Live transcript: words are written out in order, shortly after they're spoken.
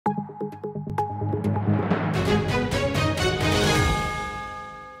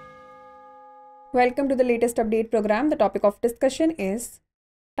Welcome to the latest update program. The topic of discussion is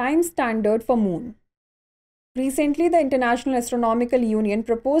time standard for moon. Recently, the International Astronomical Union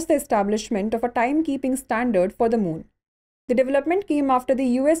proposed the establishment of a timekeeping standard for the moon. The development came after the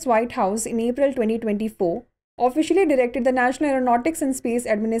US White House in April 2024 officially directed the National Aeronautics and Space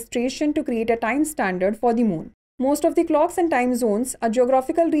Administration to create a time standard for the moon. Most of the clocks and time zones, a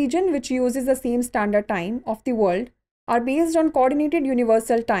geographical region which uses the same standard time of the world, are based on Coordinated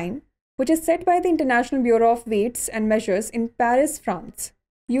Universal Time, which is set by the International Bureau of Weights and Measures in Paris, France.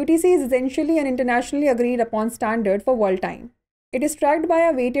 UTC is essentially an internationally agreed upon standard for world time. It is tracked by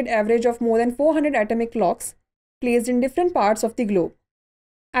a weighted average of more than 400 atomic clocks placed in different parts of the globe.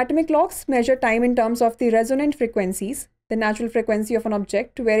 Atomic clocks measure time in terms of the resonant frequencies, the natural frequency of an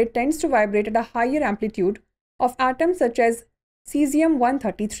object where it tends to vibrate at a higher amplitude of atoms such as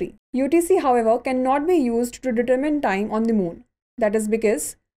cesium-133. UTC, however, cannot be used to determine time on the moon. That is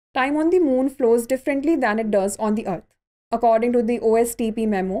because time on the moon flows differently than it does on the Earth. According to the OSTP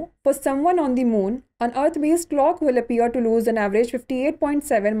memo, for someone on the moon, an Earth-based clock will appear to lose an average 58.7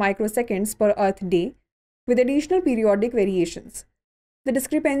 microseconds per Earth day, with additional periodic variations. The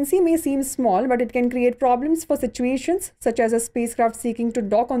discrepancy may seem small, but it can create problems for situations such as a spacecraft seeking to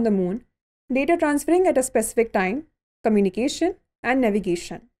dock on the moon, data transferring at a specific time, communication, and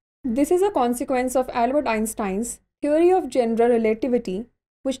navigation. This is a consequence of Albert Einstein's theory of general relativity,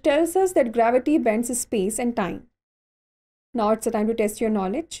 which tells us that gravity bends space and time. Now it's the time to test your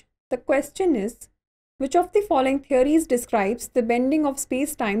knowledge. The question is, which of the following theories describes the bending of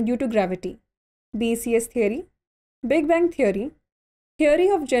space-time due to gravity? BCS theory, Big Bang theory, theory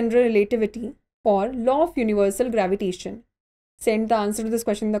of general relativity, or law of universal gravitation? Send the answer to this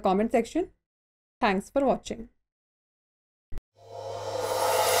question in the comment section. Thanks for watching.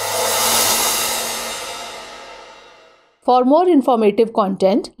 For more informative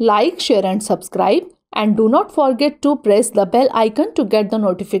content, like, share and subscribe, and do not forget to press the bell icon to get the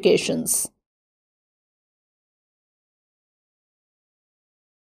notifications.